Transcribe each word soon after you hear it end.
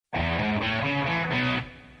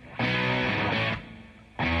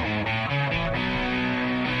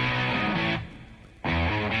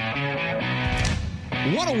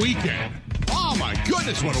What a weekend. Oh, my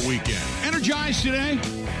goodness, what a weekend. Energized today?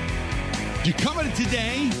 You coming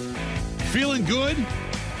today feeling good?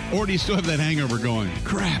 Or do you still have that hangover going,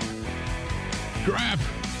 crap.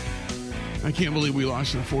 I can't believe we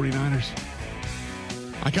lost to the 49ers.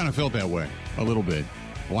 I kind of felt that way a little bit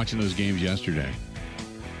watching those games yesterday.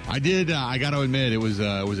 I did. I got to admit, it was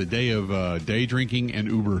a day of day drinking and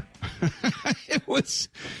Uber.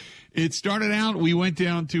 It started out, we went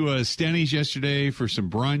down to Stenny's yesterday for some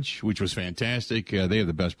brunch, which was fantastic. They have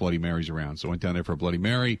the best Bloody Marys around. So I went down there for a Bloody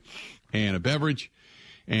Mary and a beverage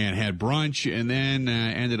and had brunch, and then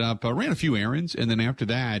ended up, ran a few errands. And then after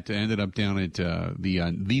that, ended up down at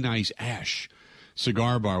the Nice Ash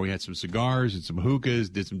cigar bar. We had some cigars and some hookahs,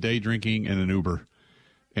 did some day drinking and an Uber,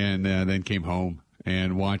 and then came home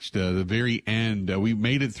and watched the very end. We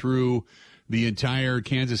made it through the entire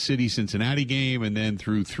Kansas City-Cincinnati game, and then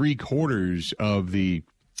through 3/4 of the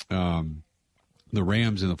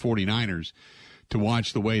Rams and the 49ers to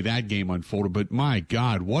watch the way that game unfolded. But my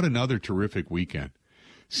God, what another terrific weekend.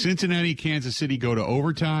 Cincinnati, Kansas City go to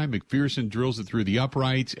overtime. McPherson drills it through the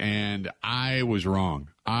uprights, and I was wrong.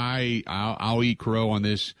 I'll eat crow on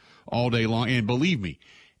this all day long. And believe me,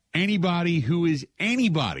 anybody who has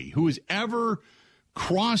ever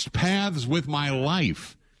crossed paths with my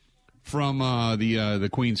life from the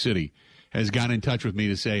Queen City has got in touch with me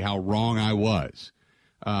to say how wrong I was.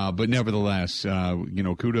 But nevertheless,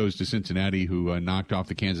 kudos to Cincinnati, who knocked off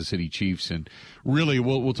the Kansas City Chiefs. And really,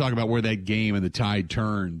 we'll talk about where that game and the tide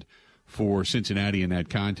turned for Cincinnati in that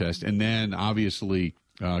contest. And then, obviously,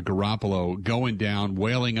 Garoppolo going down,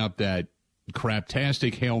 wailing up that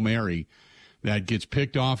craptastic Hail Mary that gets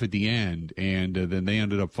picked off at the end. And then they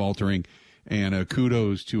ended up faltering. And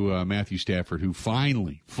kudos to Matthew Stafford, who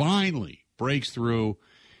finally breaks through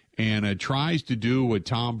and tries to do what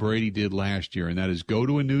Tom Brady did last year, and that is go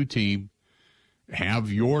to a new team,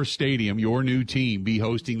 have your stadium, your new team, be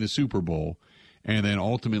hosting the Super Bowl, and then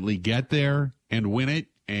ultimately get there and win it.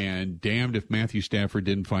 And damned if Matthew Stafford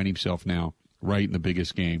didn't find himself now right in the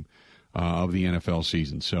biggest game of the NFL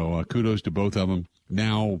season. So kudos to both of them.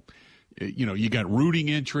 Now, you got rooting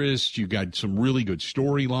interest. You got some really good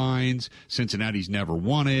storylines. Cincinnati's never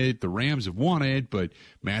won it. The Rams have won it, but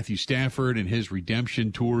Matthew Stafford and his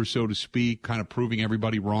redemption tour, so to speak, kind of proving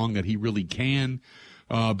everybody wrong that he really can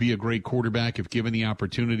be a great quarterback if given the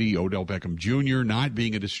opportunity. Odell Beckham Jr. not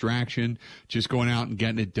being a distraction, just going out and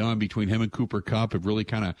getting it done between him and Cooper Kupp have really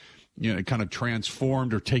kind of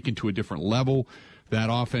transformed or taken to a different level that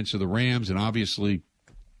offense of the Rams. And obviously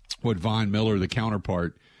what Von Miller, the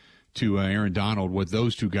counterpart to Aaron Donald, what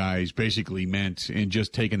those two guys basically meant in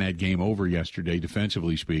just taking that game over yesterday,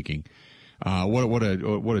 defensively speaking. What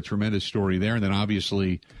a tremendous story there. And then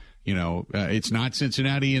obviously, it's not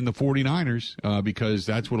Cincinnati and the 49ers because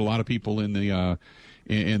that's what a lot of people in the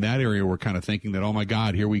in that area were kind of thinking that, oh, my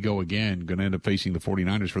God, here we go again, going to end up facing the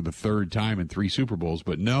 49ers for the third time in 3 Super Bowls.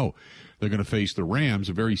 But no, they're going to face the Rams,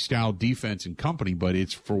 a very stout defense and company, but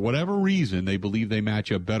it's for whatever reason they believe they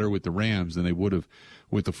match up better with the Rams than they would have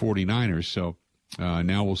with the 49ers. So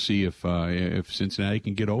now we'll see if Cincinnati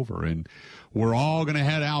can get over. And we're all going to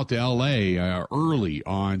head out to L.A. Early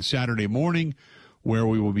on Saturday morning, where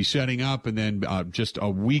we will be setting up. And then just a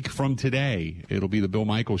week from today, it'll be the Bill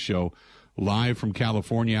Michaels Show live from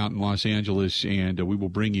California out in Los Angeles. And we will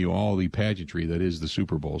bring you all the pageantry that is the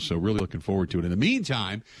Super Bowl. So really looking forward to it. In the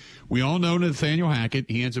meantime, we all know Nathaniel Hackett.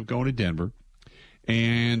 He ends up going to Denver.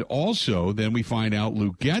 And also then we find out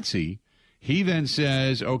Luke Getsy, he then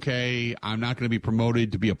says, okay, I'm not going to be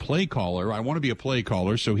promoted to be a play caller. I want to be a play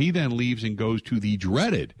caller. So he then leaves and goes to the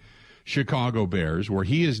dreaded Chicago Bears, where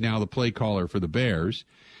he is now the play caller for the Bears.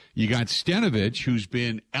 You got Stenovich, who's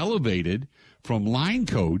been elevated from line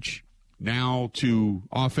coach now to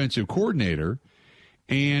offensive coordinator.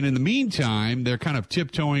 And in the meantime, they're kind of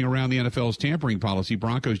tiptoeing around the NFL's tampering policy.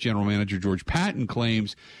 Broncos general manager George Patton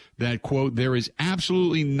claims that, quote, there is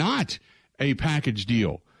absolutely not a package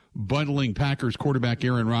deal bundling Packers quarterback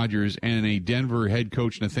Aaron Rodgers and a Denver head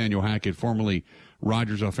coach Nathaniel Hackett, formerly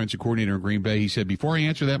Rodgers offensive coordinator in Green Bay. He said, before I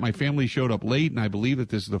answer that, my family showed up late, and I believe that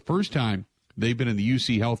this is the first time they've been in the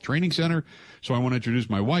UC Health Training Center. So I want to introduce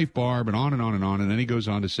my wife, Barb, and on and on and on. And then he goes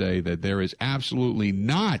on to say that there is absolutely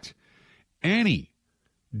not any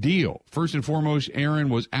deal. First and foremost, Aaron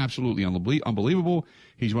was absolutely unbelievable.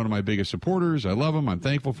 He's one of my biggest supporters. I love him. I'm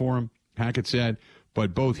thankful for him, Hackett said.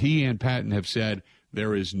 But both he and Patton have said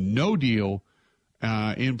there is no deal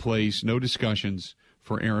in place, no discussions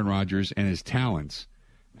for Aaron Rodgers and his talents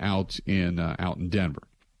out in Denver.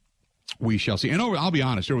 We shall see. And I'll be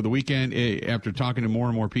honest, over the weekend, after talking to more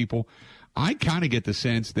and more people, I kind of get the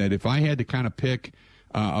sense that if I had to kind of pick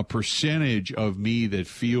a percentage of me that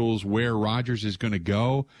feels where Rodgers is going to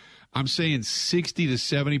go, I'm saying 60 to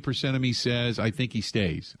 70% of me says I think he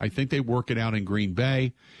stays. I think they work it out in Green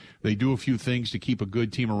Bay. They do a few things to keep a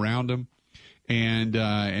good team around him, and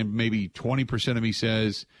maybe 20% of me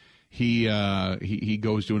says he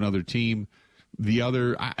goes to another team. The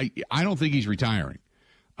other, I don't think he's retiring,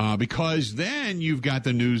 because then you've got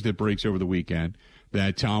the news that breaks over the weekend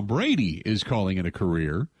that Tom Brady is calling it a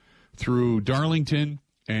career through Darlington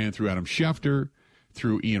and through Adam Schefter,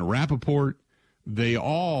 through Ian Rappaport. They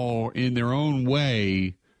all, in their own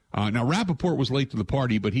way, now Rappaport was late to the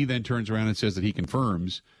party, but he then turns around and says that he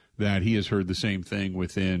confirms that he has heard the same thing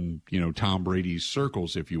within, Tom Brady's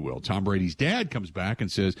circles, if you will. Tom Brady's dad comes back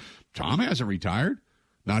and says, Tom hasn't retired.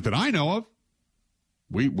 Not that I know of.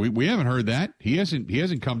 We haven't heard that. He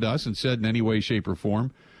hasn't come to us and said in any way, shape, or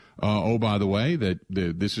form, oh, by the way, that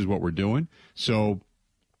this is what we're doing. So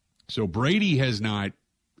Brady has not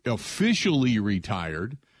officially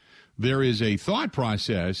retired. There is a thought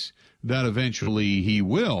process that eventually he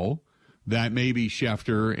will, that maybe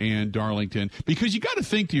Schefter and Darlington, because you got to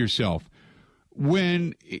think to yourself,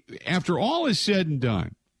 when, after all is said and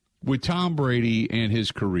done with Tom Brady and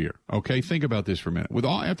his career, okay, think about this for a minute.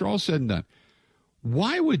 After all said and done,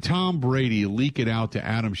 why would Tom Brady leak it out to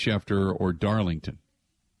Adam Schefter or Darlington?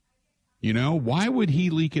 Why would he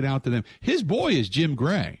leak it out to them? His boy is Jim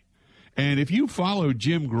Gray. And if you follow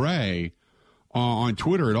Jim Gray on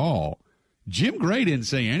Twitter at all, Jim Gray didn't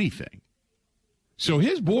say anything. So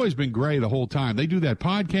his boy's been Gray the whole time. They do that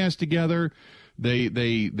podcast together. They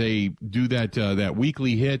do that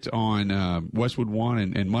weekly hit on Westwood One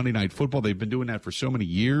and Monday Night Football. They've been doing that for so many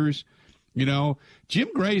years. Jim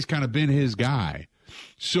Gray's kind of been his guy.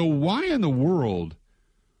 So why in the world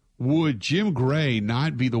would Jim Gray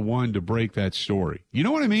not be the one to break that story? You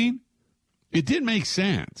know what I mean? It didn't make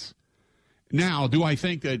sense. Now, do I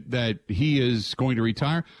think that he is going to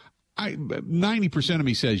retire? 90% of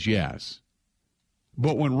me says yes.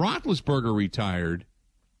 But when Roethlisberger retired,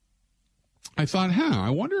 I thought, I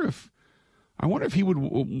wonder if he would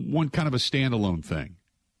want kind of a standalone thing.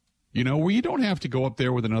 Where you don't have to go up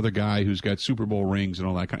there with another guy who's got Super Bowl rings and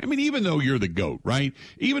all that kind of. I mean, even though you're the GOAT, right?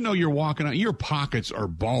 Even though you're walking out, your pockets are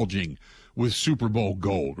bulging with Super Bowl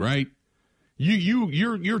gold, right?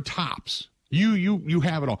 You're tops. You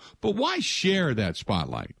have it all. But why share that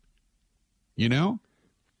spotlight?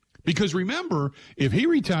 Because remember, if he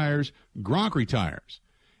retires, Gronk retires.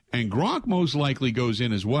 And Gronk most likely goes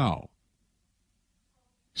in as well.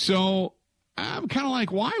 So I'm kind of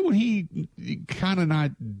like, why would he kind of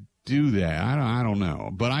not do that? I don't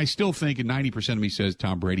know. But I still think, and 90% of me says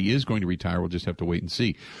Tom Brady is going to retire. We'll just have to wait and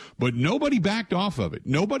see. But nobody backed off of it.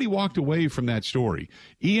 Nobody walked away from that story.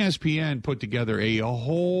 ESPN put together a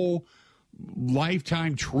whole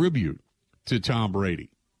lifetime tribute to Tom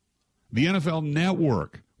Brady. The NFL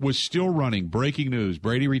Network was still running breaking news,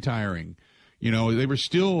 Brady retiring. They were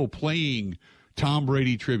still playing Tom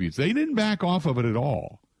Brady tributes. They didn't back off of it at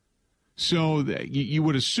all. So you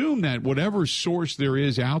would assume that whatever source there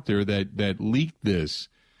is out there that leaked this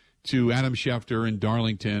to Adam Schefter and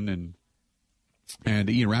Darlington and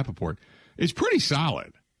Ian Rappaport is pretty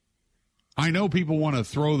solid. I know people want to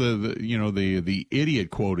throw the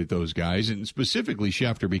idiot quote at those guys, and specifically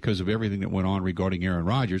Schefter, because of everything that went on regarding Aaron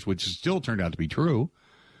Rodgers, which still turned out to be true.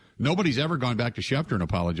 Nobody's ever gone back to Schefter and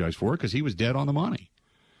apologized for it because he was dead on the money.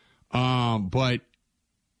 But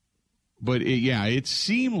it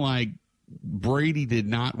seemed like Brady did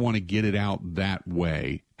not want to get it out that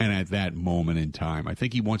way and at that moment in time. I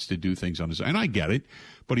think he wants to do things on his own, and I get it,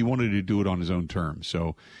 but he wanted to do it on his own terms.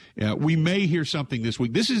 So we may hear something this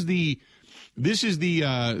week. This is the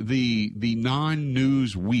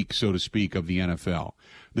non-news week, so to speak, of the NFL.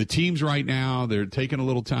 The teams right now, they're taking a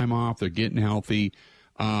little time off. They're getting healthy.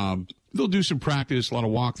 They'll do some practice, a lot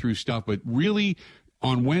of walkthrough stuff, but really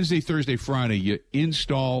on Wednesday, Thursday, Friday, you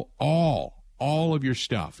install all of your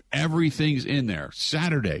stuff. Everything's in there.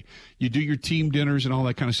 Saturday, you do your team dinners and all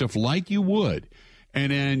that kind of stuff like you would.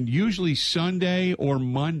 And then usually Sunday or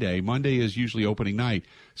Monday is usually opening night.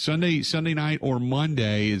 Sunday night or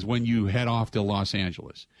Monday is when you head off to Los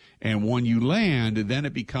Angeles. And when you land, then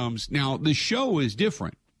it becomes, now the show is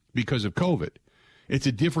different because of COVID. It's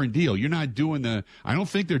a different deal. You're not doing I don't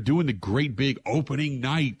think they're doing the great big opening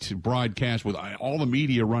night broadcast with all the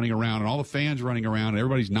media running around and all the fans running around and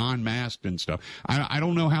everybody's non-masked and stuff. I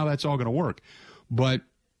don't know how that's all going to work, but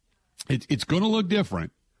it's going to look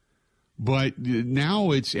different. But now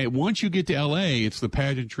once you get to L.A., it's the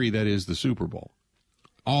pageantry that is the Super Bowl,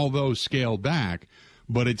 although scaled back,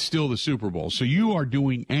 but it's still the Super Bowl. So you are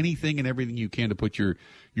doing anything and everything you can to put your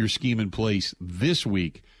scheme in place this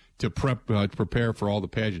week to prepare for all the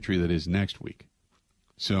pageantry that is next week.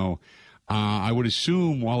 So I would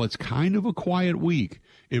assume while it's kind of a quiet week,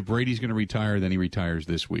 if Brady's going to retire, then he retires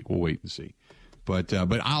this week. We'll wait and see. But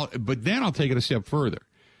then I'll take it a step further.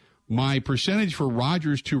 My percentage for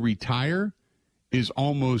Rodgers to retire is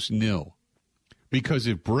almost nil. Because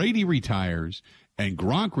if Brady retires and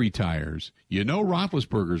Gronk retires,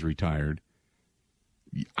 Roethlisberger's retired.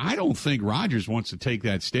 I don't think Rodgers wants to take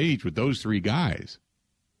that stage with those three guys.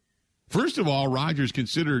 First of all, Rodgers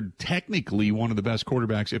considered technically one of the best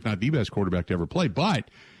quarterbacks, if not the best quarterback to ever play,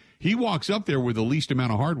 but he walks up there with the least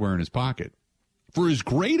amount of hardware in his pocket. For as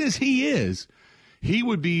great as he is, he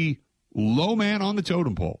would be low man on the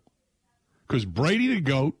totem pole. Because Brady the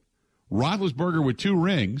GOAT, Roethlisberger with 2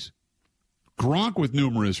 rings, Gronk with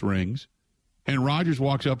numerous rings, and Rodgers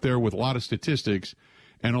walks up there with a lot of statistics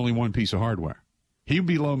and only 1 piece of hardware. He would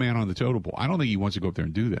be low man on the totem pole. I don't think he wants to go up there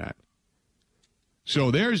and do that.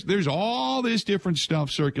 So there's all this different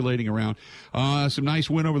stuff circulating around. Some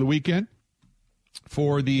nice win over the weekend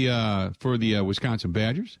for the Wisconsin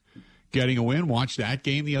Badgers, getting a win. Watched that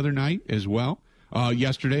game the other night as well.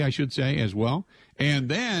 Yesterday, I should say, as well. And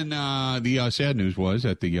then the sad news was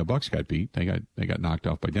that the Bucs got beat. They got knocked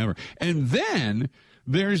off by Denver. And then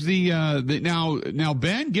there's now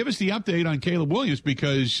Ben, give us the update on Caleb Williams,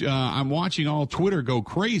 because I'm watching all Twitter go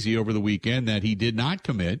crazy over the weekend that he did not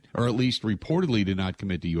commit, or at least reportedly did not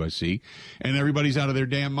commit to USC, and everybody's out of their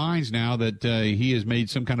damn minds now that he has made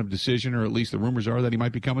some kind of decision, or at least the rumors are that he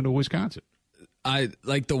might be coming to Wisconsin.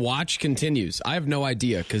 The watch continues. I have no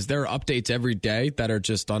idea, because there are updates every day that are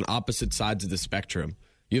just on opposite sides of the spectrum.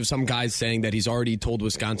 You have some guys saying that he's already told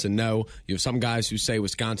Wisconsin no. You have some guys who say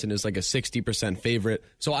Wisconsin is like a 60% favorite.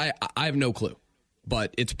 So I have no clue,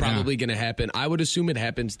 but it's probably going to happen. I would assume it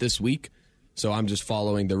happens this week. So I'm just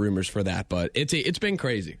following the rumors for that, but it's been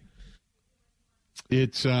crazy.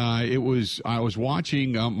 I was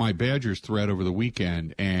watching my Badgers thread over the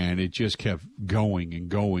weekend, and it just kept going and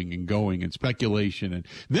going and going, and speculation, and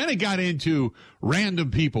then it got into random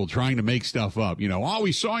people trying to make stuff up.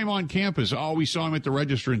 We saw him on campus. We saw him at the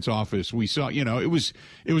registrant's office. We saw, it was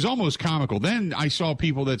almost comical. Then I saw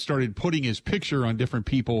people that started putting his picture on different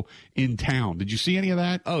people in town. Did you see any of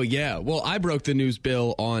that? Oh yeah. Well, I broke the news,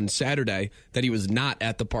 Bill, on Saturday that he was not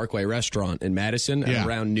at the Parkway restaurant in Madison at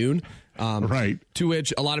around noon. Right. To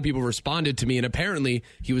which a lot of people responded to me, and apparently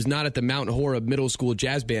he was not at the Mount Horeb Middle School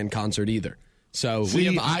Jazz Band concert either. So we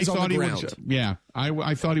have eyes on the ground.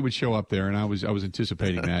 I thought he would show up there, and I was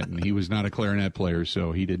anticipating that, and he was not a clarinet player,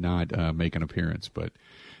 so he did not make an appearance. But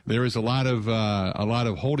there is a lot of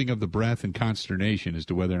holding of the breath and consternation as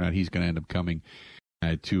to whether or not he's going to end up coming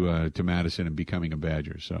to Madison and becoming a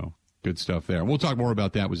Badger. So good stuff there. And we'll talk more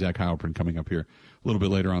about that with Zach Heilprin coming up here a little bit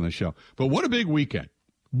later on the show. But what a big weekend.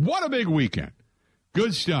 What a big weekend.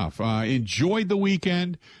 Good stuff. Enjoyed the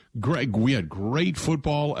weekend. Greg, we had great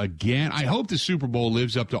football again. I hope the Super Bowl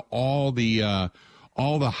lives up to all the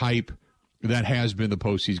hype that has been the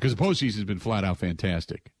postseason, because the postseason has been flat out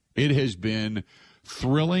fantastic. It has been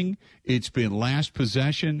thrilling. It's been last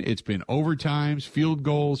possession. It's been overtimes, field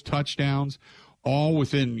goals, touchdowns, all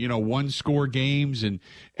within, 1-score games.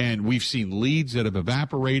 And we've seen leads that have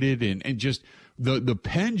evaporated, and just the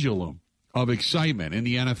pendulum of excitement in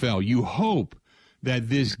the NFL. You hope that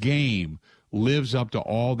this game lives up to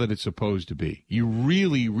all that it's supposed to be. You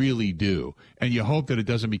really, really do. And you hope that it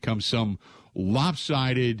doesn't become some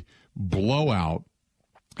lopsided blowout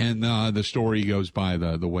and the story goes by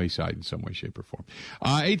the wayside in some way, shape, or form.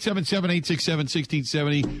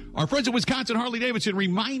 877-867-1670. Our friends at Wisconsin Harley-Davidson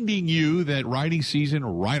reminding you that riding season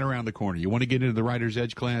right around the corner. You want to get into the Rider's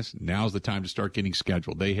Edge class? Now's the time to start getting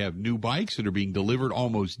scheduled. They have new bikes that are being delivered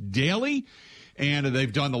almost daily, and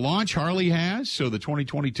they've done the launch. Harley has, so the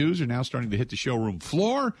 2022s are now starting to hit the showroom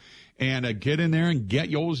floor. And get in there and get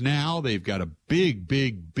yours now. They've got a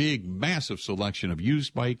big, massive selection of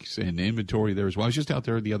used bikes and inventory there as well. I was just out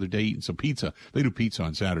there the other day eating some pizza. They do pizza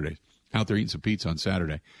on Saturdays. Out there eating some pizza on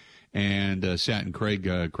Saturday. And sat in Craig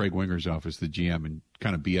Winger's office, the GM, and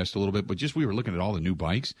kind of BS'd a little bit. But just we were looking at all the new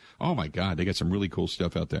bikes. Oh, my God. They got some really cool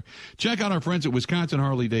stuff out there. Check out our friends at Wisconsin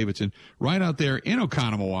Harley-Davidson right out there in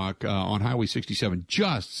Oconomowoc on Highway 67,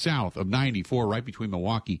 just south of 94, right between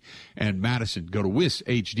Milwaukee and Madison. Go to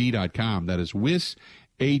wishd.com. That is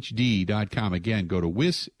wishd.com. Again, go to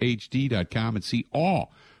wishd.com and see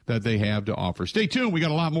all that they have to offer. Stay tuned. We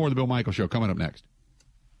got a lot more of the Bill Michaels Show coming up next.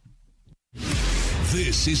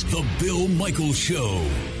 This is the Bill Michaels Show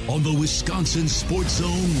on the Wisconsin Sports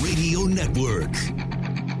Zone Radio Network.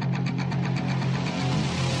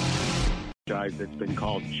 That's been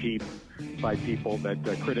called cheap by people that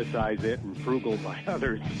criticize it and frugal by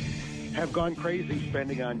others. have gone crazy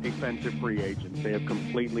spending on defensive free agents. They have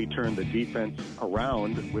completely turned the defense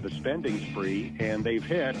around with a spending spree, and they've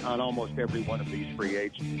hit on almost every one of these free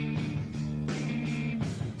agents.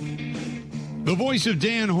 The voice of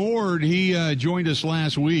Dan Hoard, he joined us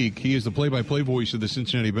last week. He is the play-by-play voice of the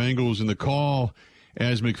Cincinnati Bengals, and the call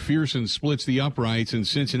as McPherson splits the uprights and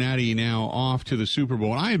Cincinnati now off to the Super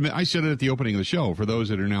Bowl. And I said it at the opening of the show for those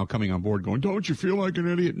that are now coming on board going, don't you feel like an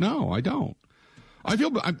idiot? No, I don't.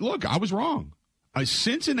 Look, I was wrong.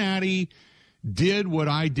 Cincinnati did what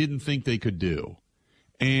I didn't think they could do.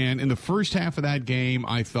 And in the first half of that game,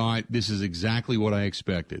 I thought this is exactly what I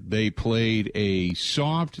expected. They played a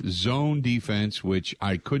soft zone defense, which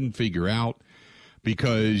I couldn't figure out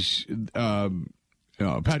because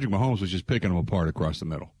Patrick Mahomes was just picking them apart across the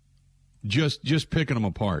middle. Just picking them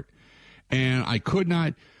apart. And I could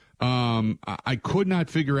not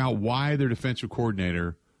figure out why their defensive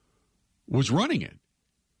coordinator was running it.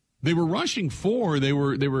 They were rushing 4. They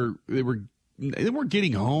weren't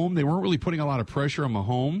getting home. They weren't really putting a lot of pressure on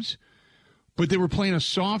Mahomes, but they were playing a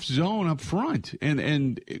soft zone up front,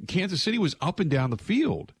 and Kansas City was up and down the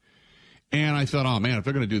field. And I thought, oh, man, if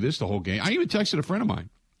they're going to do this the whole game. I even texted a friend of mine.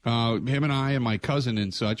 Him and I and my cousin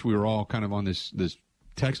and such, we were all kind of on this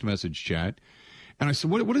text message chat. And I said,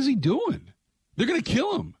 what is he doing? They're going to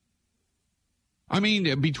kill him. I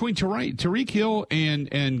mean, between Tyreek Hill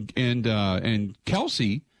and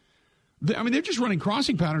Kelsey, they're just running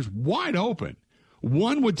crossing patterns wide open.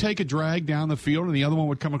 One would take a drag down the field, and the other one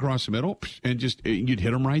would come across the middle, and you'd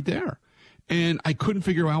hit them right there. And I couldn't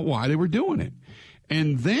figure out why they were doing it.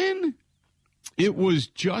 And then it was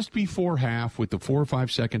just before half with the 4 or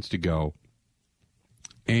 5 seconds to go,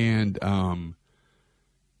 and I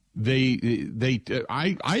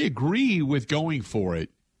agree with going for it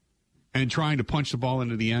and trying to punch the ball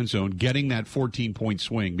into the end zone, getting that 14-point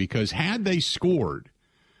swing, because had they scored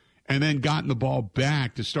and then gotten the ball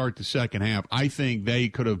back to start the second half, I think they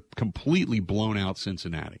could have completely blown out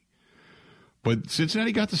Cincinnati. But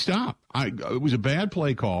Cincinnati got the stop. It was a bad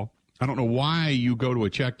play call. I don't know why you go to a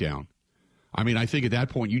check down. I mean, I think at that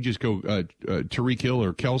point you just go Tyreek Hill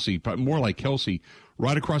or Kelsey, more like Kelsey,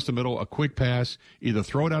 right across the middle, a quick pass, either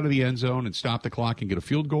throw it out of the end zone and stop the clock and get a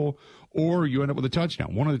field goal, or you end up with a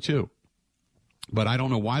touchdown, one of the two. But I don't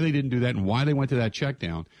know why they didn't do that and why they went to that check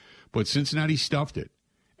down. But Cincinnati stuffed it.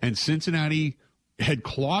 And Cincinnati had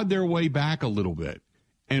clawed their way back a little bit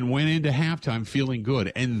and went into halftime feeling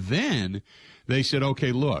good. And then they said,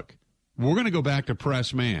 okay, look, we're going to go back to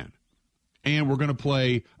press man. And we're going to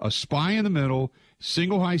play a spy in the middle,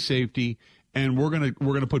 single high safety, and we're going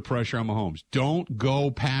to put pressure on Mahomes. Don't go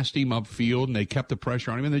past him upfield. And they kept the pressure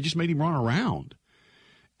on him, and they just made him run around.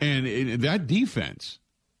 And that defense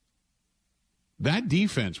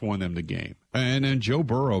won them the game. And then Joe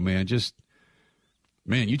Burrow, man,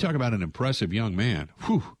 you talk about an impressive young man.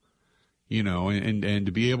 Whew. You know, and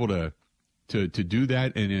to be able to do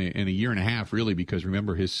that in a year and a half, really, because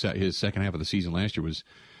remember his second half of the season last year was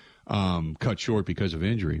cut short because of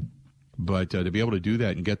injury. But to be able to do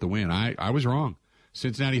that and get the win, I was wrong.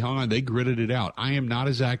 Cincinnati hung on. They gritted it out. I am not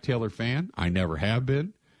a Zach Taylor fan. I never have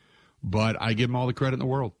been. But I give him all the credit in the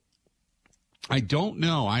world. I don't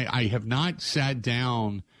know. I have not sat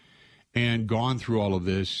down and gone through all of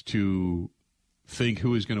this to think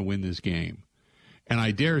who is going to win this game. And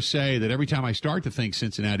I dare say that every time I start to think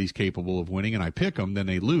Cincinnati's capable of winning and I pick them, then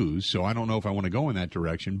they lose. So I don't know if I want to go in that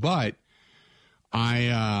direction. But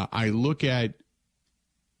I look at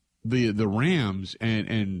the Rams,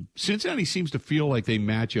 and Cincinnati seems to feel like they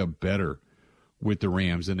match up better with the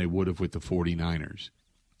Rams than they would have with the 49ers.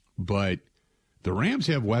 But the Rams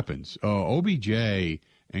have weapons. OBJ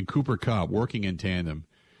and Cooper Kupp working in tandem.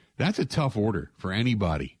 That's a tough order for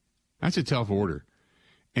anybody. That's a tough order.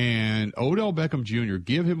 And Odell Beckham Jr.,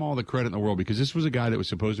 give him all the credit in the world, because this was a guy that was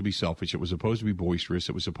supposed to be selfish. It was supposed to be boisterous.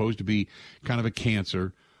 It was supposed to be kind of a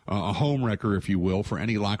cancer, a home wrecker, if you will, for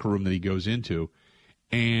any locker room that he goes into.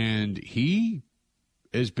 And he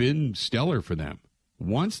has been stellar for them.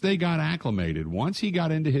 Once they got acclimated, once he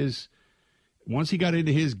got into his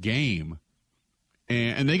game,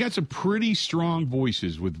 and they got some pretty strong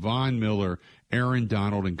voices with Von Miller, Aaron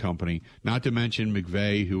Donald and company, not to mention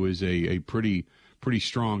McVay, who is a pretty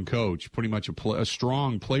strong coach, pretty much a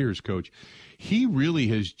strong players coach. He really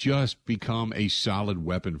has just become a solid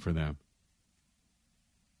weapon for them.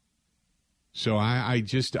 So I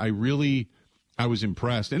was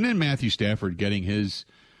impressed. And then Matthew Stafford getting his,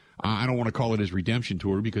 I don't want to call it his redemption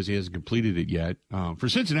tour because he hasn't completed it yet. For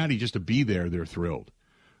Cincinnati just to be there, they're thrilled.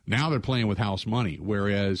 Now they're playing with house money,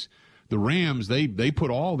 whereas the Rams, they put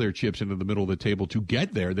all their chips into the middle of the table to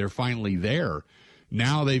get there. They're finally there.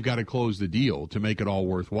 Now they've got to close the deal to make it all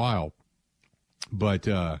worthwhile. But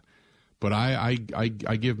I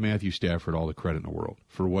give Matthew Stafford all the credit in the world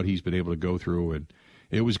for what he's been able to go through, and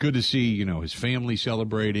it was good to see his family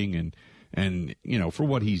celebrating and for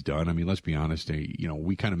what he's done. I mean, let's be honest,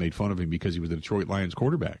 we kind of made fun of him because he was the Detroit Lions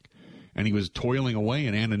quarterback, and he was toiling away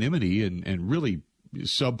in anonymity and really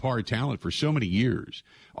subpar talent for so many years.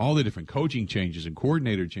 All the different coaching changes and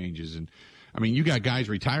coordinator changes, and I mean, you got guys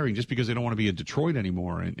retiring just because they don't want to be in Detroit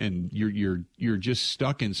anymore, and you're just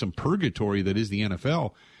stuck in some purgatory that is the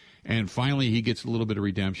NFL. And finally, he gets a little bit of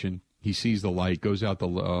redemption. He sees the light, goes out to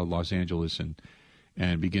Los Angeles,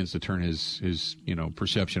 and begins to turn his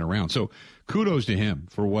perception around. So kudos to him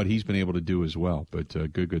for what he's been able to do as well. But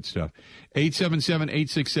good stuff.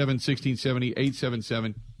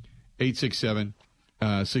 877-867-1670,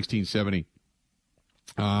 877-867-1670.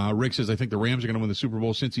 Rick says, I think the Rams are going to win the Super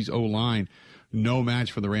Bowl. Cincy's O-line, no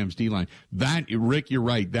match for the Rams D-line. Rick, you're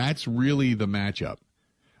right. That's really the matchup.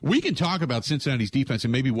 We can talk about Cincinnati's defense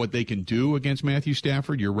and maybe what they can do against Matthew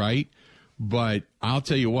Stafford. You're right. But I'll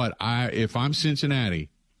tell you what, if I'm Cincinnati,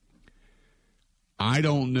 I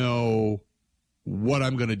don't know what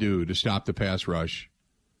I'm going to do to stop the pass rush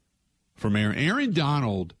from Aaron. Aaron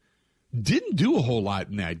Donald didn't do a whole lot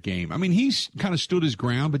in that game. I mean, he's kind of stood his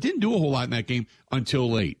ground, but didn't do a whole lot in that game until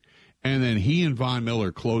late. And then he and Von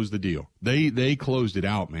Miller closed the deal. They closed it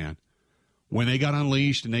out, man. When they got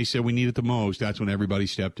unleashed and they said we need it the most, that's when everybody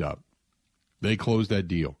stepped up. They closed that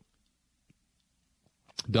deal.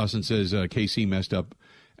 Dustin says KC messed up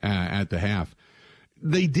at the half.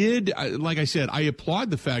 They did, like I said, I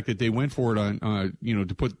applaud the fact that they went for it on,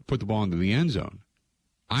 to put the ball into the end zone.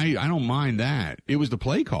 I don't mind that. It was the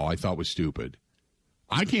play call I thought was stupid.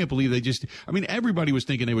 I can't believe everybody was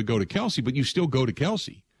thinking they would go to Kelce, but you still go to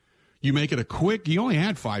Kelce. You make it a quick, you only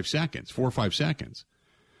had 4 or 5 seconds.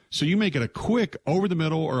 So you make it a quick over the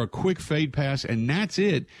middle or a quick fade pass, and that's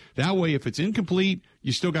it. That way, if it's incomplete,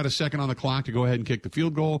 you still got a second on the clock to go ahead and kick the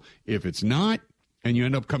field goal. If it's not, and you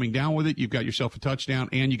end up coming down with it, you've got yourself a touchdown,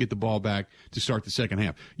 and you get the ball back to start the second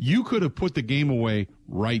half. You could have put the game away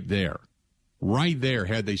right there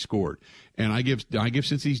had they scored. And I give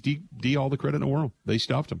Cincy's D all the credit in the world. They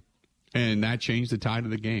stuffed them, and that changed the tide of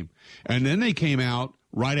the game. And then they came out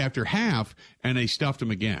right after half, and they stuffed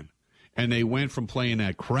them again. And they went from playing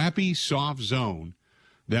that crappy, soft zone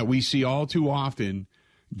that we see all too often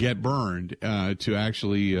get burned to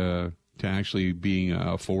actually being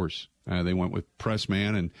a force. They went with press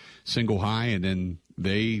man and single high, and then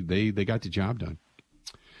they got the job done.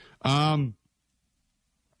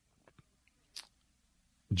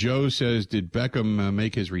 Joe says, did Beckham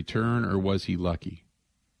make his return, or was he lucky?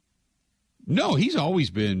 No, he's always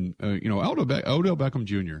been, Odell Beckham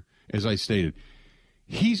Jr., as I stated,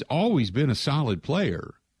 he's always been a solid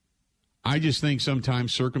player. I just think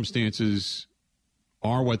sometimes circumstances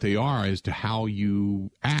are what they are as to how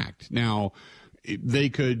you act. Now, they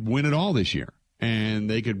could win it all this year, and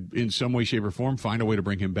they could, in some way, shape, or form, find a way to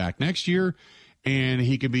bring him back next year, and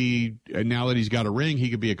he could be, now that he's got a ring, he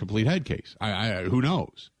could be a complete head case. Who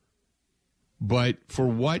knows? But for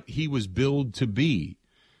what he was billed to be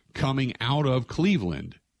coming out of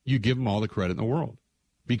Cleveland, you give him all the credit in the world,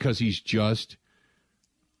 because he's just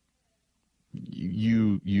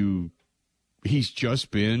he's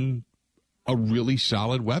just been a really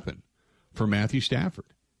solid weapon for Matthew Stafford.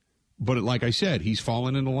 But like I said, he's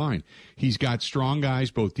fallen into line. He's got strong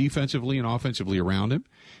guys both defensively and offensively around him.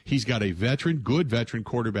 He's got a good veteran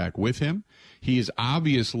quarterback with him. He has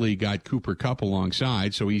obviously got Cooper Kupp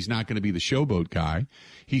alongside, so he's not going to be the showboat guy.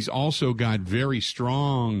 He's also got very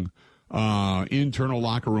strong internal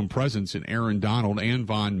locker room presence in Aaron Donald and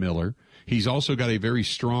Von Miller. He's also got a very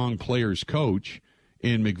strong players coach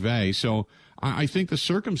in McVay. So I think the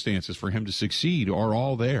circumstances for him to succeed are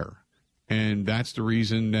all there. And that's the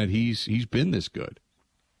reason that he's been this good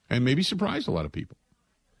and maybe surprised a lot of people.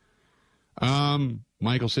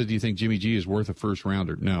 Michael says, do you think Jimmy G is worth a first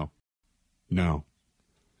rounder? No.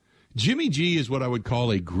 Jimmy G is what I would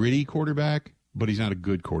call a gritty quarterback, but he's not a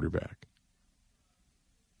good quarterback.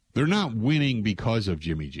 They're not winning because of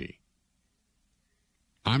Jimmy G.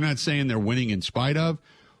 I'm not saying they're winning in spite of,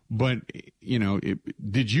 but,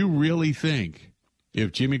 did you really think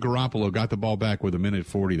if Jimmy Garoppolo got the ball back with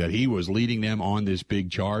 1:40 that he was leading them on this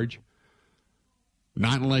big charge?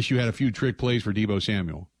 Not unless you had a few trick plays for Deebo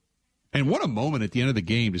Samuel. And what a moment at the end of the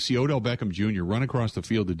game to see Odell Beckham Jr. run across the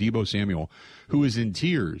field to Deebo Samuel, who is in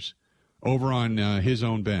tears over on his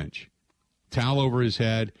own bench. Towel over his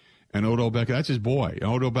head, and Odell Beckham, that's his boy,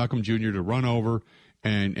 Odell Beckham Jr. to run over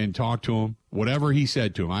and talk to him. Whatever he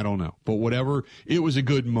said to him, I don't know. But whatever, it was a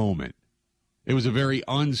good moment. It was a very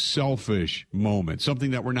unselfish moment,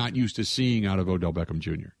 something that we're not used to seeing out of Odell Beckham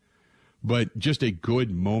Jr. but just a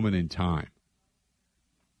good moment in time.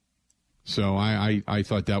 So I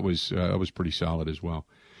thought that was pretty solid as well.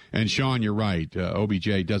 And Sean, you're right.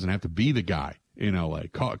 OBJ doesn't have to be the guy in L.A.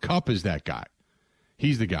 Kupp is that guy.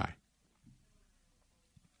 He's the guy.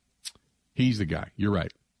 He's the guy. You're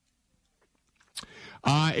right.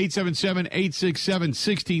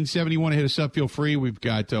 877-867-1670. Hit us up. Feel free. We've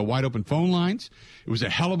got wide open phone lines. It was a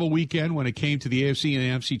hell of a weekend when it came to the AFC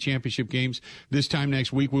and NFC championship games. This time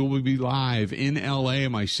next week, we will be live in L.A.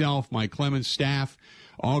 Myself, Mike Clemens, staff,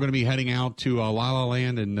 all going to be heading out to La La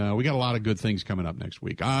Land, and we got a lot of good things coming up next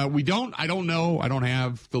week. I don't know. I don't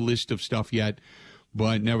have the list of stuff yet,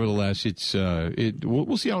 but nevertheless,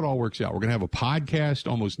 we'll see how it all works out. We're going to have a podcast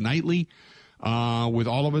almost nightly with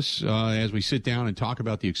all of us as we sit down and talk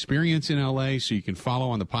about the experience in L.A., so you can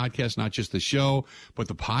follow on the podcast, not just the show, but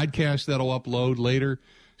the podcast that'll upload later.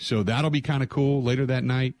 So that'll be kind of cool later that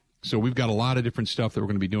night. So we've got a lot of different stuff that we're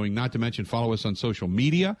going to be doing, not to mention follow us on social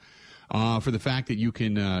media. For the fact that you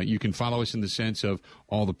can follow us in the sense of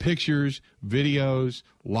all the pictures, videos,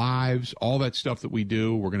 lives, all that stuff that we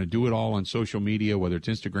do. We're going to do it all on social media, whether it's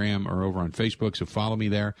Instagram or over on Facebook. So follow me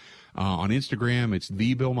there. On Instagram, it's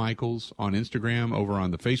The Bill Michaels. On Instagram, over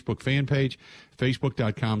on the Facebook fan page,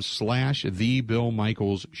 facebook.com/The Bill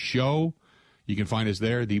Michaels Show. You can find us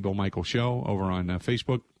there, The Bill Michaels Show, over on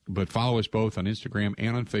Facebook. But follow us both on Instagram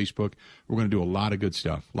and on Facebook. We're going to do a lot of good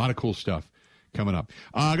stuff, a lot of cool stuff coming up.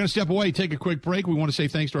 I'm going to step away, take a quick break. We want to say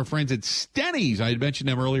thanks to our friends at Stenny's. I had mentioned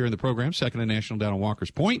them earlier in the program, Second and National down on Walker's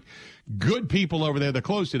Point. Good people over there. They're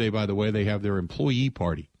closed today, by the way. They have their employee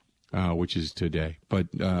party, which is today. But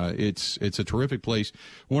it's a terrific place.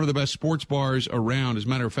 One of the best sports bars around. As a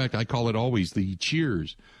matter of fact, I call it always the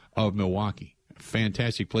Cheers of Milwaukee.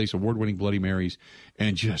 Fantastic place, award-winning Bloody Marys,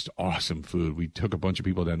 and just awesome food. We took a bunch of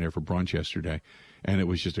people down there for brunch yesterday, and it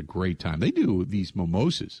was just a great time. They do these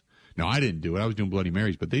mimosas. Now, I didn't do it. I was doing Bloody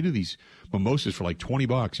Marys, but they do these mimosas for like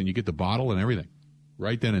 $20, and you get the bottle and everything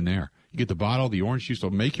right then and there. You get the bottle, the orange juice, so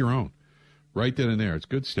make your own right then and there. It's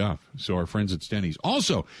good stuff. So our friends at Stenny's.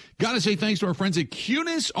 Also, got to say thanks to our friends at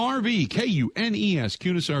Kunes RV, Kunes,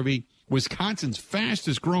 Kunes RV, Wisconsin's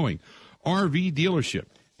fastest growing RV dealership.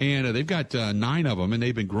 And they've got 9 of them, and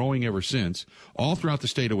they've been growing ever since, all throughout the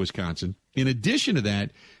state of Wisconsin. In addition to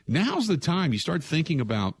that, now's the time you start thinking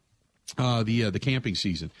about the camping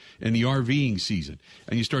season and the RVing season,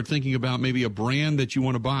 and you start thinking about maybe a brand that you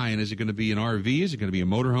want to buy. And is it going to be an RV? Is it going to be a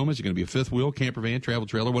motorhome? Is it going to be a fifth wheel, camper van, travel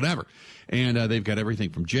trailer, whatever? And they've got everything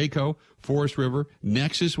from Jayco, Forest River,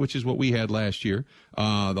 Nexus, which is what we had last year,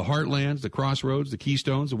 the Heartlands, the Crossroads, the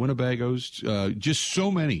Keystones, the Winnebagos, just so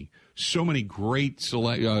many great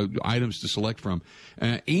items to select from.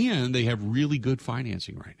 And they have really good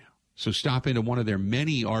financing right now. So stop into one of their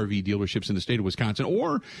many RV dealerships in the state of Wisconsin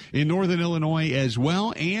or in northern Illinois as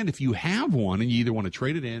well. And if you have one and you either want to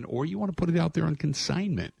trade it in or you want to put it out there on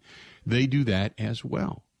consignment, they do that as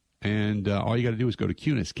well. And all you got to do is go to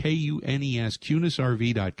Kunes, Kunes,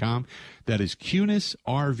 KunesRV.com. That is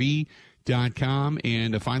KunesRV.com,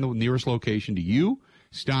 and find the nearest location to you.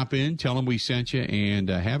 Stop in, tell them we sent you, and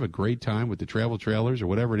have a great time with the travel trailers or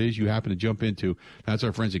whatever it is you happen to jump into. That's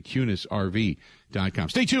our friends at KunesRV.com.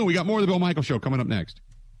 Stay tuned. We got more of the Bill Michaels Show coming up next.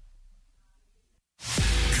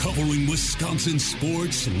 Covering Wisconsin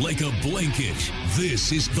sports like a blanket.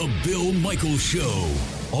 This is the Bill Michaels Show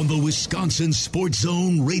on the Wisconsin Sports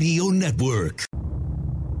Zone Radio Network.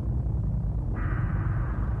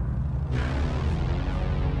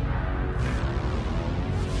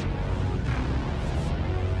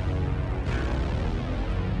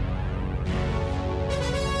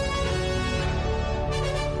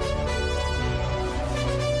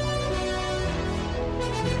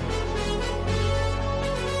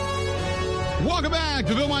 Welcome back.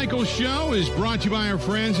 The Bill Michaels Show is brought to you by our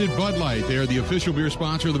friends at Bud Light. They are the official beer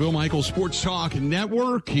sponsor of the Bill Michaels Sports Talk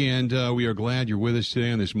Network, and we are glad you're with us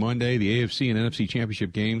today on this Monday. The AFC and NFC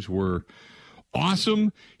championship games were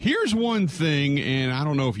awesome. Here's one thing, and I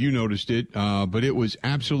don't know if you noticed it, but it was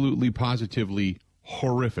absolutely, positively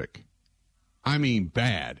horrific. I mean,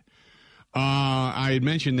 bad. I had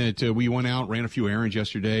mentioned that we went out, ran a few errands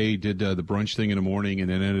yesterday, did the brunch thing in the morning, and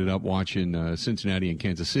then ended up watching Cincinnati and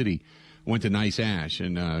Kansas City. Went to Nice Ash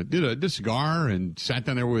and did a cigar and sat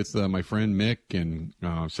down there with my friend Mick and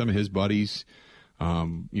some of his buddies,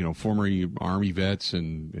 former Army vets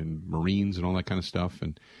and Marines and all that kind of stuff.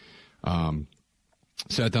 And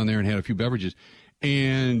sat down there and had a few beverages.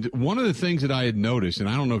 And one of the things that I had noticed, and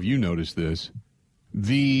I don't know if you noticed this,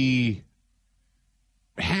 the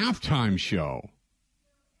halftime show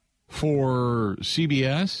for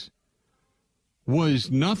CBS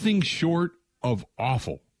was nothing short of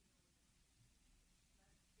awful.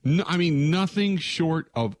 No, I mean, nothing short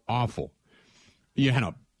of awful. You had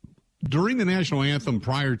during the national anthem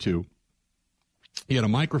prior to, you had a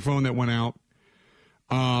microphone that went out,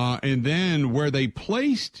 and then where they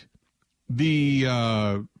placed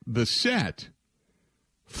the set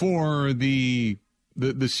for the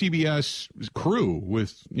CBS crew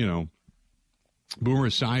with, Boomer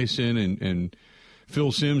Esiason and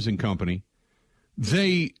Phil Simms and company,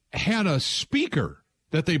 they had a speaker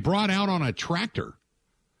that they brought out on a tractor,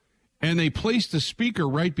 and they placed the speaker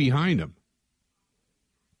right behind him.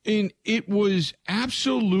 And it was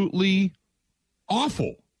absolutely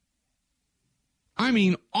awful. I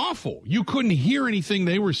mean, awful. You couldn't hear anything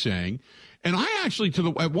they were saying. And I actually,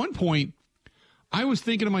 at one point, I was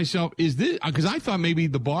thinking to myself, is this, because I thought maybe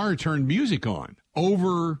the bar turned music on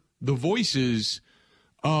over the voices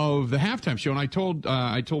of the halftime show. And I told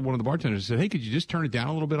one of the bartenders, I said, hey, could you just turn it down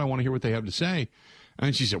a little bit? I want to hear what they have to say.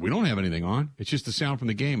 And she said, we don't have anything on. It's just the sound from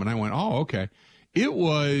the game. And I went, oh, okay. It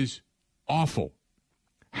was awful.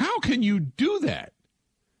 How can you do that?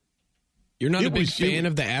 You're not a big fan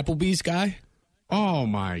of the Applebee's guy? Oh,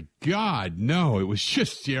 my God. No, it was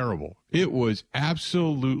just terrible. It was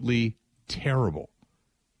absolutely terrible.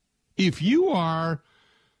 If you are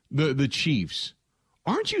the Chiefs,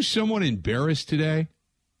 aren't you somewhat embarrassed today?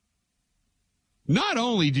 Not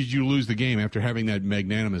only did you lose the game after having that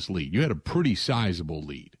magnanimous lead, you had a pretty sizable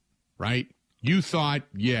lead, right? You thought,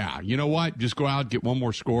 yeah, you know what? Just go out, get one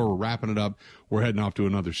more score. We're wrapping it up. We're heading off to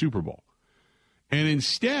another Super Bowl. And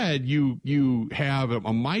instead, you have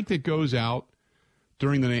a mic that goes out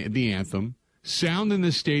during the anthem. Sound in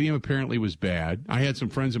the stadium apparently was bad. I had some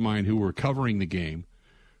friends of mine who were covering the game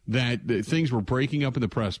that things were breaking up in the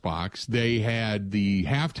press box. They had the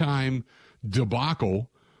halftime debacle.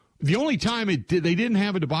 The only time they didn't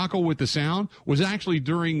have a debacle with the sound was actually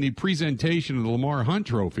during the presentation of the Lamar Hunt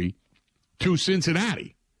Trophy to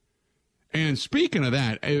Cincinnati. And speaking of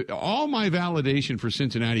that, all my validation for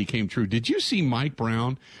Cincinnati came true. Did you see Mike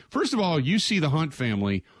Brown? First of all, you see the Hunt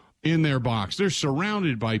family in their box. They're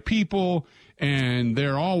surrounded by people, and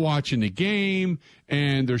they're all watching the game,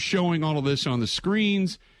 and they're showing all of this on the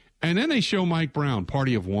screens. And then they show Mike Brown,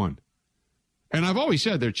 party of one. And I've always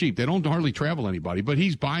said they're cheap. They don't hardly travel anybody, but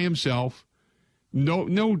he's by himself. No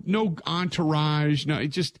entourage. No,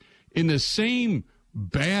 just in the same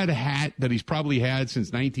bad hat that he's probably had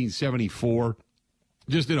since 1974.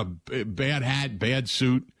 Just in a bad hat, bad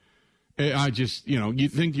suit. I just, you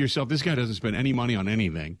think to yourself, this guy doesn't spend any money on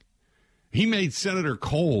anything. He made Senator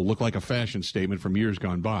Cole look like a fashion statement from years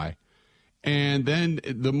gone by. And then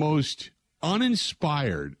the most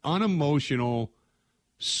uninspired, unemotional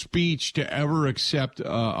speech to ever accept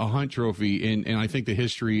a Hunt Trophy in I think, the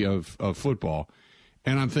history of football.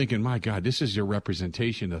 And I'm thinking, my God, this is your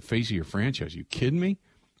representation of the face of your franchise. You kidding me?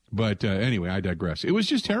 But anyway, I digress. It was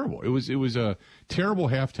just terrible. It was a terrible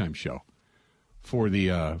halftime show for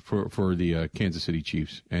the for the Kansas City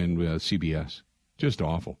Chiefs and CBS. Just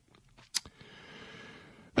awful.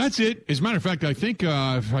 That's it. As a matter of fact, I think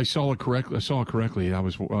if I saw it correctly, I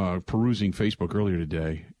was perusing Facebook earlier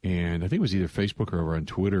today, and I think it was either Facebook or over on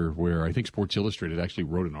Twitter, where I think Sports Illustrated actually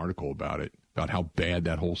wrote an article about it, about how bad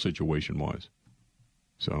that whole situation was.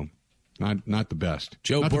 So, not the best.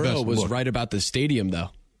 Joe not Burrow was look. Right about the stadium,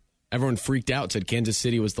 though. Everyone freaked out, said Kansas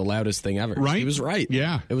City was the loudest thing ever. Right? He was right.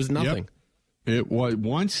 Yeah. It was nothing. Yep. It was,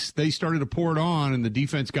 once they started to pour it on and the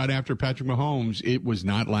defense got after Patrick Mahomes, it was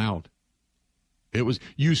not loud. It was,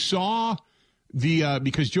 you saw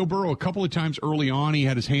because Joe Burrow, a couple of times early on, he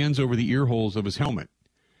had his hands over the ear holes of his helmet.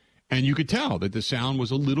 And you could tell that the sound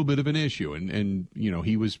was a little bit of an issue. And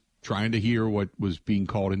he was trying to hear what was being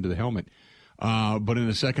called into the helmet. But in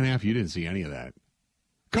the second half, you didn't see any of that.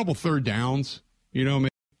 A couple third downs,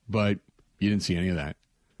 but you didn't see any of that.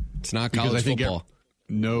 It's not college football.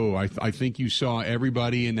 No, I think you saw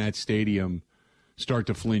everybody in that stadium start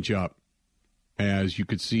to flinch up as you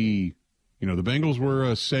could see. The Bengals were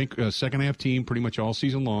a second half team pretty much all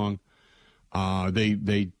season long.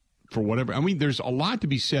 They for whatever. I mean, there's a lot to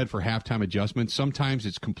be said for halftime adjustments. Sometimes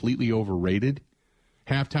it's completely overrated,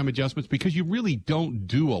 halftime adjustments, because you really don't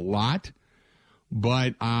do a lot.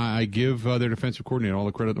 But I give their defensive coordinator all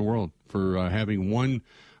the credit in the world for having won.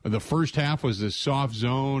 The first half was this soft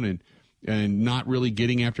zone and not really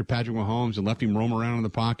getting after Patrick Mahomes and left him roam around in the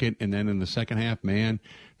pocket. And then in the second half, man,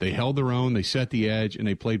 they held their own, they set the edge, and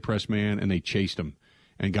they played press man, and they chased him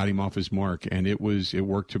and got him off his mark. And it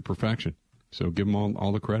worked to perfection. So give them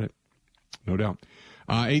all the credit, no doubt.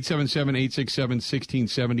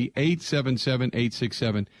 877-867-1670,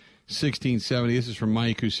 877-867-1670. This is from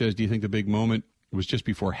Mike, who says, do you think the big moment was just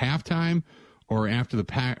before halftime or after the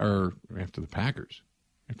Packers?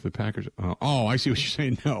 After the Packers. I see what you're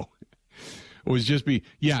saying. No. It was just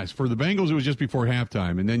for the Bengals, it was just before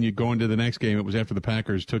halftime. And then you go into the next game, it was after the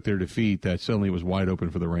Packers took their defeat that suddenly it was wide open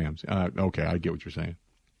for the Rams. Okay, I get what you're saying.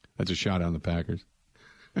 That's a shot on the Packers.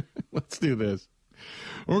 Let's do this.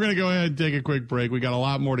 We're going to go ahead and take a quick break. We got a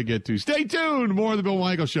lot more to get to. Stay tuned. More of the Bill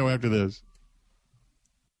Michaels Show after this.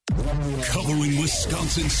 Covering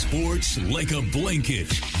Wisconsin sports like a blanket.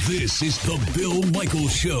 This is the Bill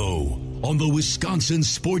Michaels Show on the Wisconsin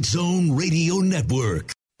Sports Zone Radio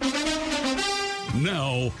Network.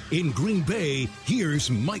 Now, in Green Bay,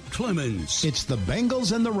 here's Mike Clemens. It's the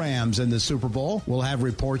Bengals and the Rams in the Super Bowl. We'll have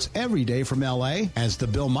reports every day from L.A. as the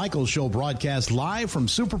Bill Michaels Show broadcasts live from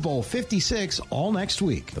Super Bowl 56 all next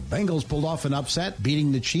week. The Bengals pulled off an upset,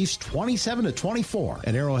 beating the Chiefs 27-24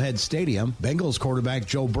 at Arrowhead Stadium. Bengals quarterback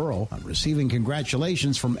Joe Burrow on receiving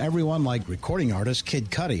congratulations from everyone like recording artist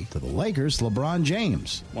Kid Cudi to the Lakers' LeBron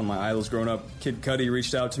James. One of my idols growing up, Kid Cudi,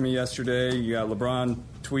 reached out to me yesterday. You got LeBron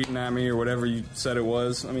tweeting at me or whatever you said it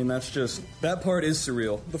was. I mean, that part is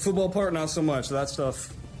surreal. The football part, not so much. That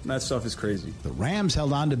stuff is crazy. The Rams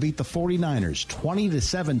held on to beat the 49ers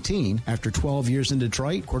 20-17 after 12 years in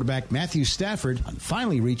Detroit. Quarterback Matthew Stafford on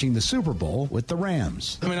finally reaching the Super Bowl with the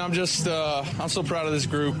Rams. I mean, I'm so proud of this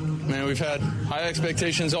group. Man, we've had high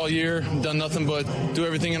expectations all year, done nothing but do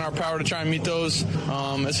everything in our power to try and meet those.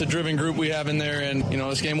 It's a driven group we have in there, and,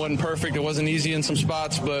 this game wasn't perfect. It wasn't easy in some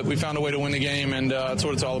spots, but we found a way to win the game, and that's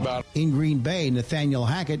what it's all about. In Green Bay, Nathaniel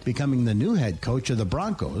Hackett becoming the new head coach of the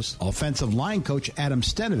Broncos. Offensive line coach Adam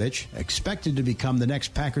Stenovich expected to become the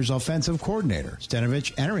next Packers offensive coordinator.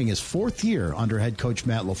 Stenovich entering his fourth year under head coach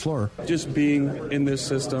Matt LaFleur. Just being in this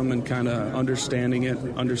system and kind of understanding it,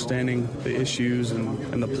 understanding the issues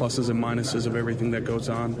and the pluses and minuses of everything that goes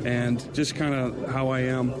on, and just kind of how I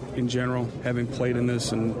am in general, having played in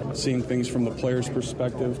this and seeing things from the player's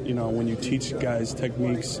perspective. When you teach guys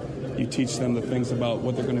techniques, you teach them the things about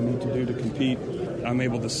what they're going to need to do to compete. I'm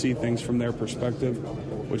able to see things from their perspective,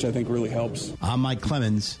 which I think really helps. I'm Mike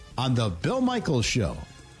Clemens on the Bill Michaels Show.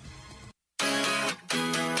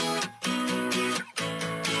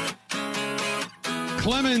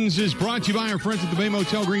 Clemens is brought to you by our friends at the Bay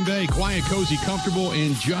Motel Green Bay. Quiet, cozy, comfortable,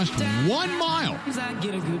 in just 1 mile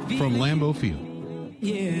from Lambeau Field.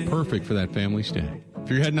 Perfect for that family stay. If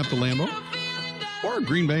you're heading up to Lambeau or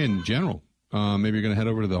Green Bay in general, maybe you're going to head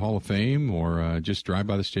over to the Hall of Fame or just drive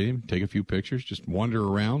by the stadium, take a few pictures, just wander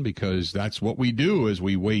around, because that's what we do as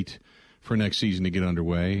we wait for next season to get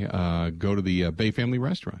underway. Go to the Bay Family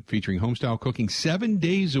Restaurant, featuring homestyle cooking 7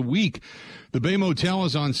 days a week. The Bay Motel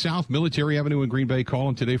is on South Military Avenue in Green Bay. Call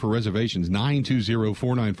them today for reservations,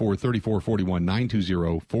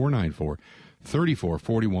 920-494-3441,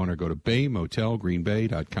 920-494-3441, or go to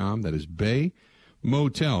baymotelgreenbay.com. That is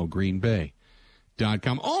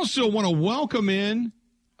baymotelgreenbay.com. Also want to welcome in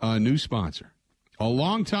a new sponsor. A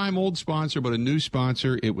long-time old sponsor, but a new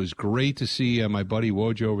sponsor. It was great to see my buddy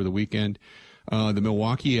Wojo over the weekend. The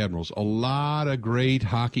Milwaukee Admirals. A lot of great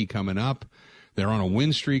hockey coming up. They're on a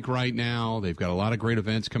win streak right now. They've got a lot of great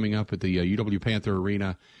events coming up at the UW Panther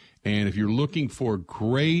Arena. And if you're looking for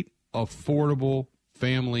great, affordable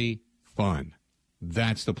family fun,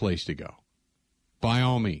 that's the place to go. By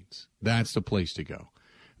all means, that's the place to go.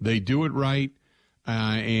 They do it right.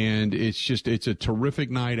 And it's a terrific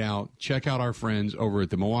night out. Check out our friends over at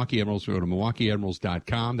the Milwaukee Admirals. Go to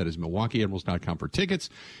MilwaukeeAdmirals.com. That is MilwaukeeAdmirals.com for tickets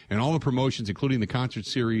and all the promotions, including the concert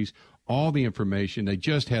series, all the information. They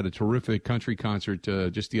just had a terrific country concert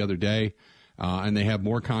just the other day, and they have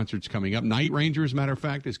more concerts coming up. Night Ranger, as a matter of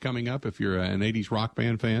fact, is coming up if you're an 80s rock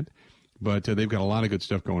band fan. But they've got a lot of good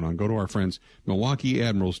stuff going on. Go to our friends,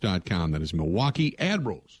 MilwaukeeAdmirals.com. That is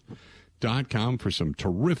MilwaukeeAdmirals.com for some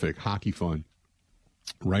terrific hockey fun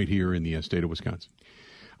right here in the state of Wisconsin.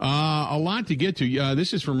 A lot to get to.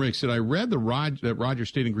 This is from Rick. Said, I read that Rodgers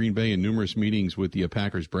stayed in Green Bay in numerous meetings with the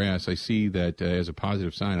Packers brass. I see that as a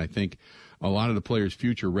positive sign. I think a lot of the players'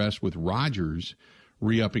 future rests with Rodgers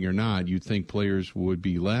re-upping or not. You'd think players would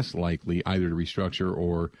be less likely either to restructure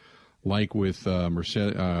or, like with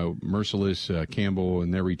Merciless, Campbell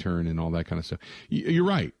and their return and all that kind of stuff. You're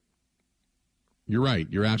right. You're right.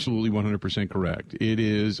 You're absolutely 100% correct. It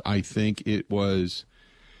is, I think it was,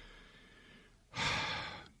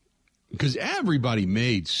 because everybody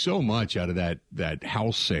made so much out of that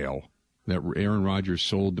house sale that Aaron Rodgers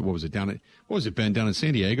sold. What was it, Ben, down in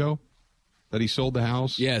San Diego that he sold the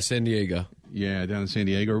house? Yeah, San Diego. Yeah, down in San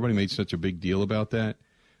Diego. Everybody made such a big deal about that.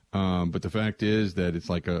 But the fact is that it's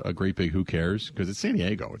like a great big who cares, because it's San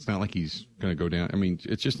Diego. It's not like he's going to go down. I mean,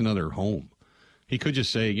 it's just another home. He could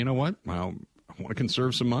just say, you know what, well, I want to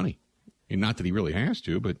conserve some money. And not that he really has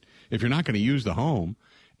to, but if you're not going to use the home,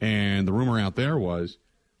 and the rumor out there was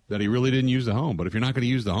that he really didn't use the home. But if you're not going to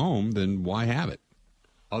use the home, then why have it?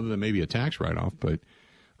 Other than maybe a tax write-off. But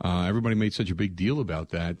everybody made such a big deal about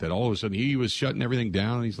that all of a sudden he was shutting everything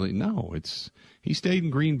down. And he's like, no, he stayed in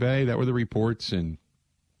Green Bay. That were the reports, and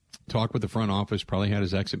talked with the front office, probably had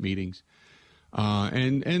his exit meetings.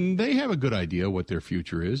 And they have a good idea what their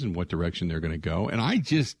future is and what direction they're going to go. And I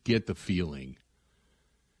just get the feeling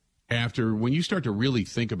after when you start to really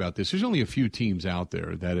think about this, there's only a few teams out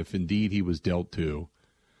there that if indeed he was dealt to,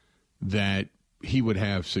 that he would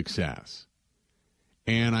have success.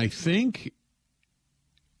 And I think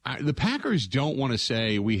the Packers don't want to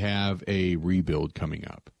say we have a rebuild coming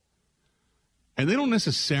up. And they don't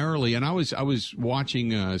necessarily, and I was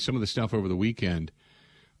watching some of the stuff over the weekend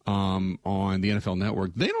on the NFL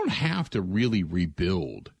Network. They don't have to really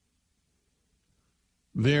rebuild.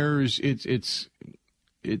 It's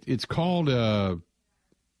called kind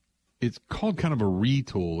of a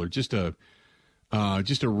retool, or just a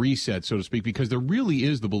reset, so to speak, because there really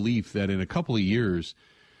is the belief that in a couple of years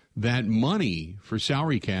that money for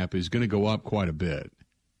salary cap is going to go up quite a bit,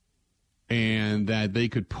 and that they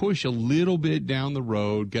could push a little bit down the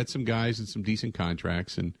road, get some guys in some decent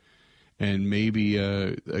contracts, and maybe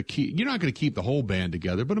you're not going to keep the whole band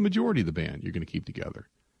together, but a majority of the band you're going to keep together,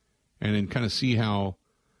 and then kind of see how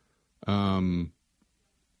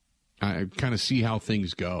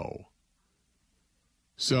things go.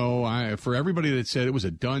 So for everybody that said it was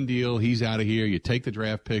a done deal, he's out of here, you take the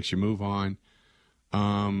draft picks, you move on.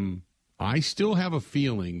 I still have a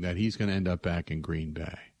feeling that he's going to end up back in Green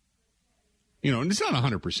Bay. And it's not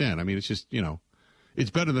 100%. I mean, it's just,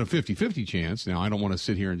 it's better than a 50-50 chance. Now, I don't want to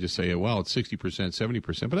sit here and just say, well, it's 60%,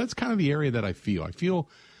 70%, but that's kind of the area that I feel. I feel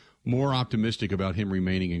more optimistic about him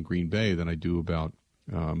remaining in Green Bay than I do about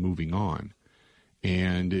moving on.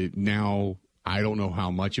 And now I don't know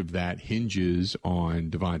how much of that hinges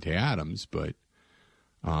on Davante Adams, but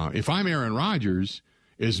if I'm Aaron Rodgers,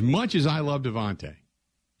 as much as I love Davante,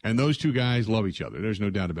 and those two guys love each other, there's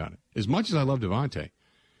no doubt about it. As much as I love Davante,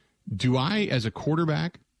 do I, as a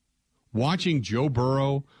quarterback, watching Joe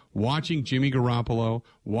Burrow, watching Jimmy Garoppolo,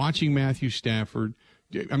 watching Matthew Stafford,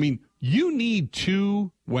 I mean, you need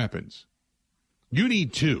two weapons. You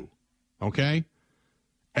need two, okay?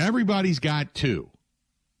 Everybody's got two.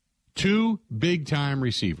 Two big-time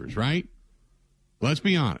receivers, right? Let's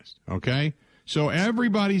be honest, okay? So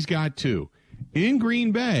everybody's got two. In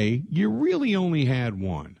Green Bay, you really only had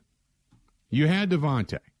one. You had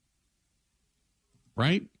Davante,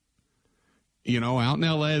 right? Out in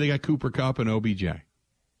L.A., they got Cooper Kupp and OBJ.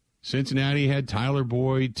 Cincinnati had Tyler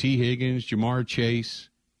Boyd, T. Higgins, Jamar Chase.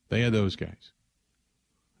 They had those guys.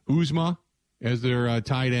 Uzma as their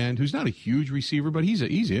tight end, who's not a huge receiver, but he's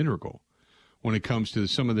integral when it comes to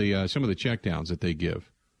some of the checkdowns that they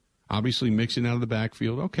give. Obviously mixing out of the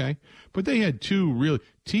backfield, okay. But they had two really,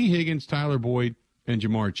 T. Higgins, Tyler Boyd, and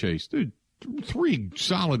Jamar Chase. Dude, three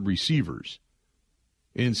solid receivers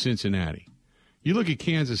in Cincinnati. You look at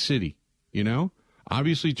Kansas City,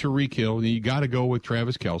 obviously Tyreek Hill. You got to go with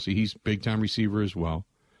Travis Kelce. He's a big-time receiver as well.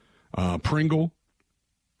 Pringle,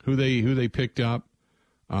 who they picked up.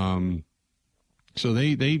 So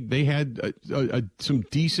they had some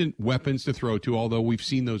decent weapons to throw to, although we've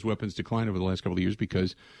seen those weapons decline over the last couple of years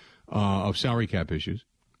because of salary cap issues.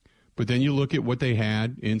 But then you look at what they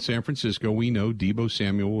had in San Francisco. We know Deebo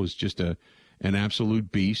Samuel is just an absolute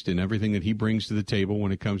beast, and everything that he brings to the table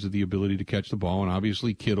when it comes to the ability to catch the ball, and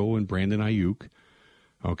obviously Kittle and Brandon Ayuk.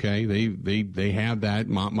 Okay, they have that.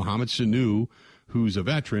 Mohamed Sanu, who's a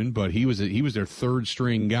veteran, but he was their third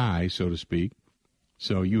string guy, so to speak.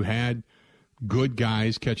 So you had good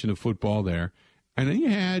guys catching the football there. And then you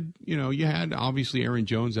had obviously Aaron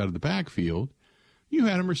Jones out of the backfield. You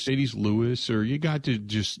had a Mercedes Lewis, or you got to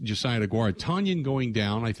just Josiah Aguirre. Tonyan going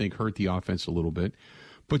down, I think, hurt the offense a little bit.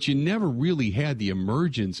 But you never really had the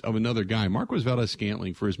emergence of another guy. Marquez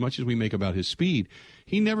Valdes-Scantling, for as much as we make about his speed,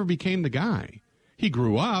 he never became the guy. He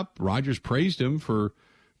grew up. Rodgers praised him for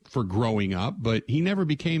growing up, but he never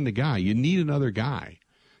became the guy. You need another guy.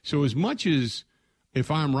 So as much as if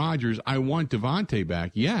I'm Rodgers, I want Davante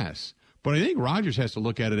back, yes. But I think Rodgers has to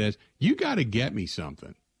look at it as, you got to get me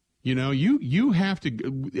something. You have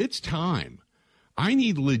to, it's time. I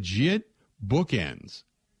need legit bookends.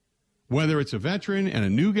 Whether it's a veteran and a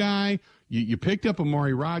new guy, you picked up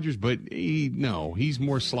Amari Rodgers, but he's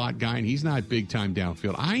more slot guy, and he's not big-time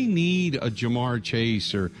downfield. I need a Jamar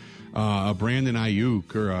Chase or a Brandon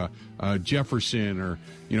Ayuk or a Jefferson, or,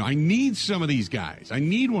 I need some of these guys. I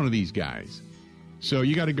need one of these guys. So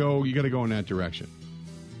you got to go in that direction.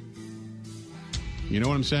 You know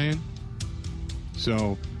what I'm saying?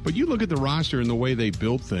 So, but you look at the roster and the way they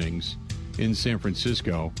built things in San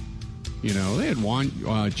Francisco, You know, they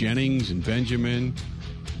had Jennings and Benjamin.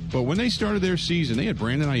 But when they started their season, they had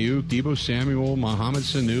Brandon Ayuk, Deebo Samuel, Mohamed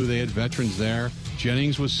Sanu. They had veterans there.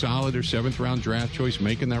 Jennings was solid, their 7th-round draft choice,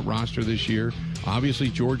 making that roster this year. Obviously,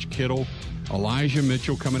 George Kittle, Elijah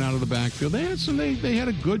Mitchell coming out of the backfield. They had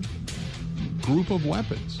a good group of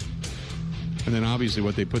weapons. And then obviously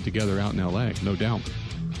what they put together out in L.A., no doubt.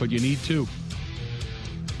 But you need to.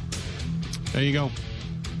 There you go.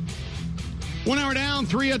 1 hour down,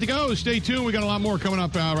 3 yet to go. Stay tuned. We got a lot more coming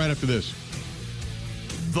up right after this.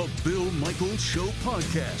 The Bill Michaels Show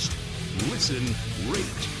podcast. Listen, rate,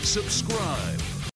 subscribe.